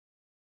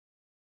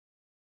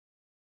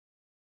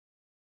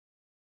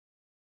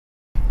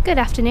Good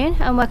afternoon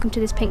and welcome to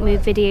this Pinkmove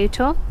video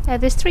tour.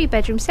 This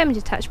 3-bedroom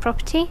semi-detached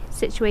property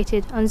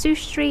situated on Zouch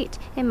Street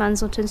in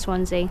Manselton,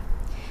 Swansea.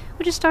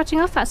 We're just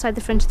starting off outside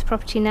the front of the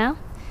property now,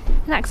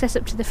 and access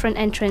up to the front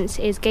entrance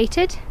is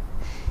gated,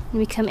 and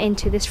we come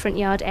into this front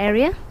yard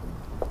area.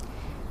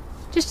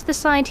 Just to the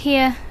side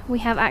here we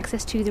have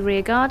access to the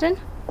rear garden,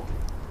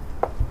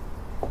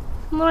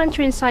 and we'll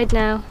enter inside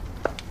now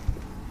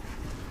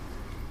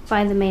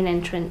via the main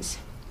entrance.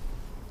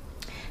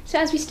 So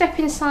as we step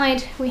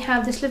inside, we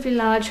have this lovely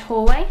large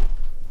hallway,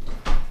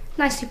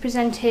 nicely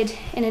presented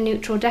in a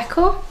neutral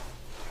decor.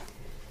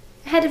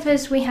 Ahead of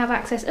us we have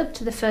access up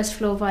to the first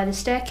floor via the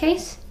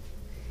staircase.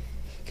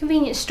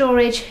 Convenient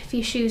storage for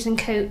your shoes and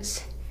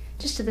coats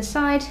just to the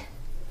side.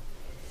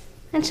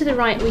 And to the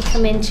right we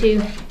come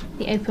into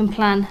the open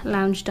plan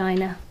lounge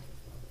diner.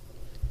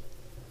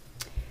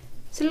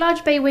 It's a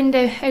large bay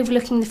window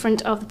overlooking the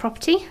front of the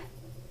property,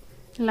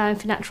 allowing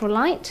for natural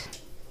light.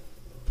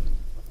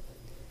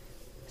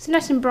 So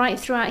nice and bright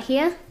throughout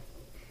here,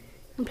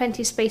 and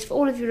plenty of space for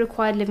all of your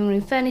required living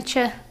room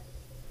furniture,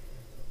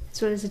 as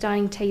well as a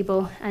dining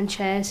table and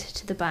chairs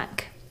to the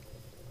back.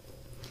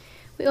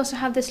 We also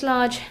have this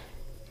large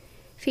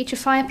feature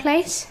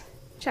fireplace,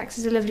 which acts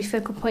as a lovely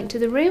focal point to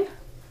the room.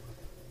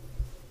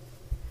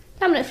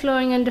 Laminate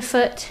flooring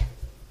underfoot,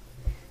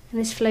 and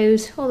this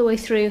flows all the way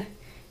through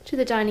to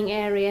the dining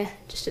area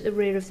just at the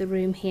rear of the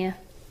room here.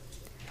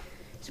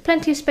 So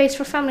plenty of space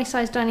for a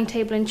family-sized dining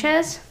table and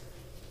chairs.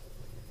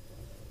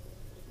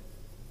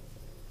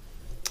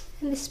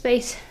 And this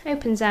space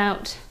opens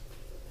out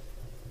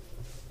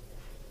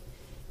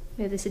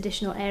with this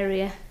additional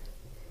area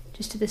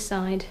just to the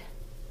side.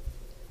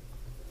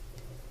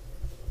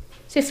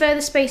 So further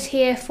space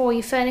here for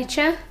your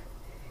furniture,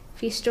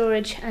 for your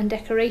storage and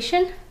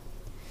decoration.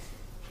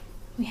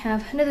 We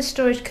have another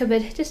storage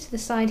cupboard just to the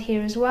side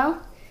here as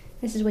well.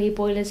 This is where your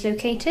boiler is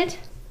located.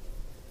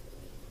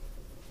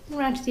 And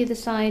around to the other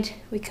side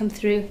we come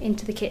through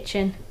into the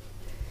kitchen.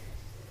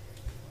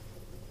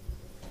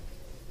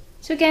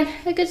 So again,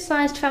 a good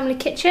sized family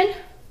kitchen,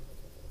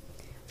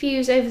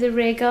 views over the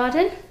rear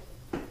garden,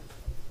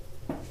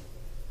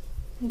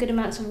 and good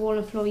amounts of wall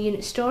and floor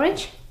unit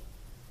storage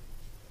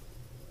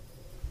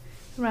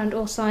around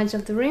all sides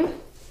of the room.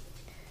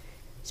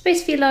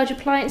 Space for your large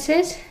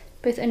appliances,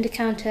 both under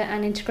counter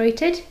and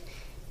integrated.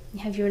 You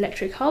have your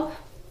electric hob.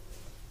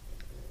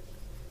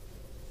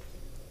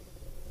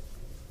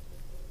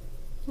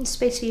 And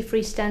space for your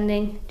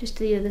freestanding just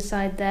to the other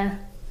side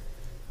there,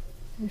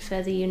 and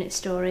further unit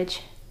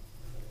storage.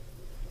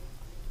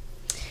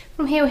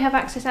 From here we have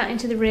access out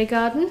into the rear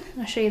garden.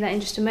 I'll show you that in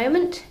just a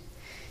moment.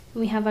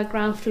 And we have our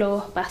ground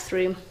floor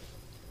bathroom.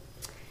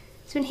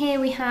 So in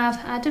here we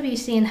have our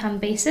WC and hand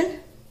basin.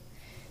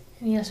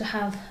 And we also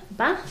have a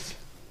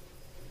bath.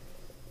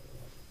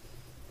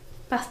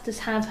 Bath does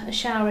have a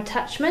shower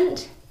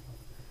attachment.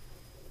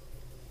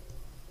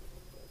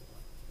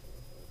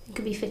 It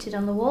could be fitted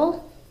on the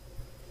wall.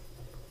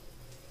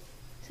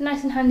 So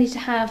nice and handy to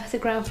have the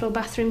ground floor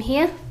bathroom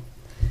here.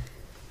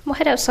 We'll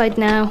head outside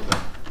now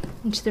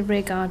into the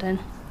rear garden.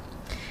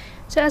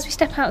 So as we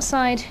step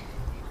outside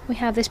we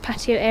have this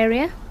patio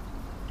area.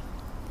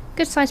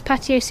 Good sized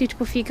patio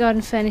suitable for your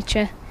garden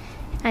furniture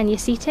and your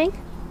seating.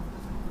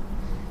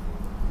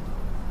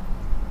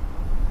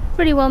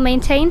 Really well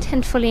maintained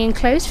and fully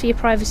enclosed for your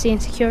privacy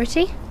and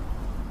security.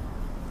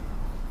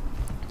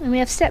 And we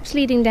have steps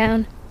leading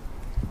down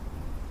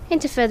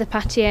into further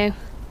patio.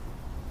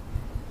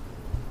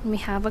 And we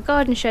have a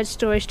garden shed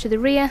storage to the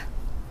rear,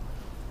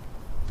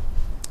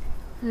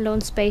 and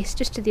lawn space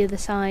just to the other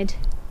side,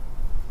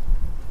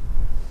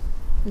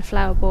 and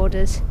flower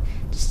borders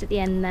just at the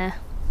end there.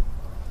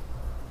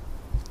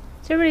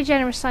 So a really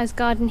generous sized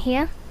garden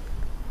here,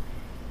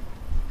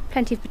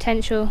 plenty of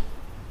potential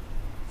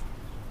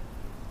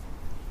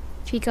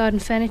for your garden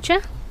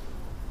furniture,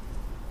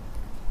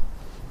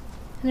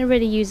 and a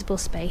really usable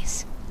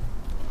space.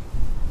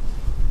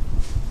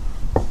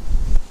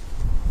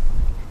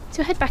 So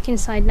we'll head back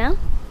inside now.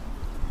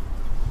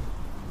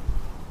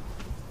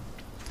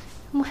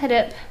 We'll head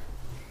up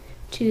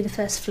to the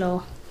first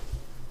floor.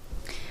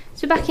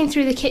 So back in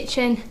through the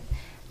kitchen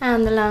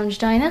and the lounge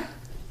diner.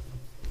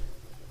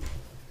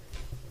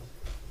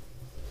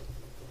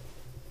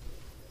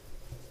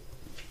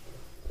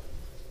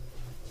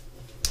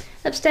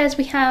 Upstairs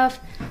we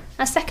have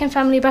our second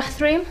family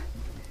bathroom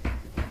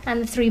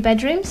and the 3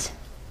 bedrooms.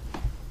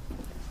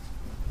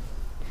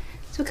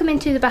 So we'll come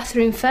into the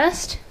bathroom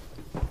first.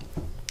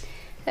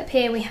 Up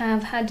here we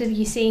have our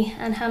WC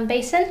and hand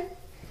basin,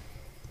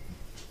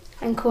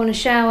 and corner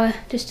shower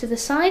just to the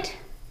side.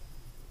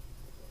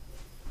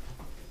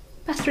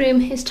 Bathroom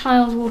is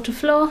tiled water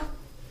floor.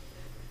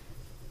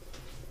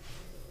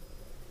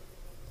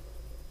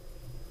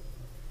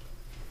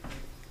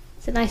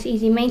 It's a nice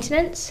easy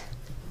maintenance.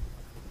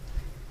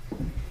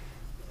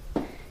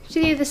 To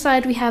the other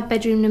side we have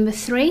bedroom number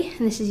 3,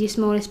 and this is your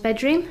smallest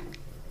bedroom.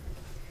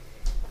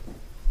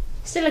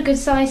 Still a good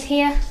size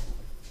here.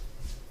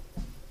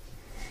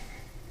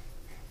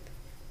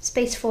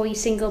 Space for your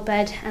single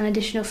bed and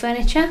additional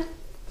furniture.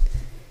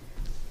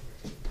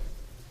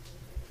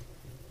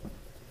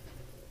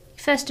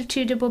 first of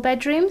 2 double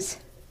bedrooms.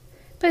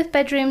 Both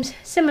bedrooms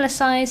similar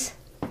size,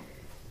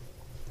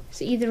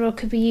 so either or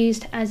could be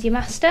used as your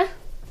master.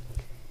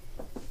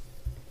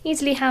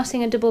 Easily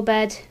housing a double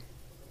bed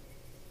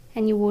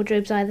and your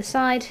wardrobes either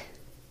side.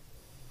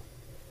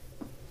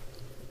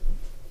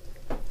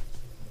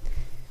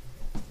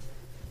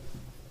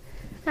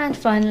 And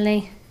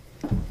finally,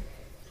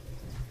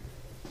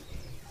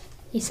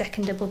 your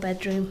second double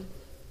bedroom.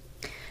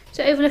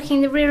 So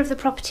overlooking the rear of the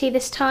property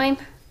this time.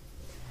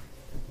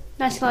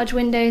 Nice large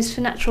windows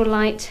for natural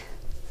light,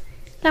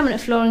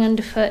 laminate flooring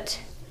underfoot,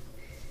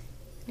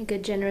 and a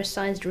good generous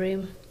sized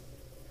room.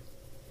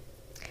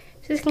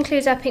 So this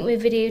concludes our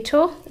Pinkmove video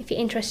tour. If you're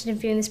interested in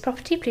viewing this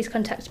property, please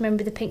contact a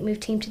member of the Pinkmove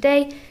team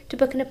today to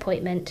book an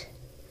appointment.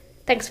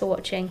 Thanks for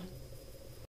watching.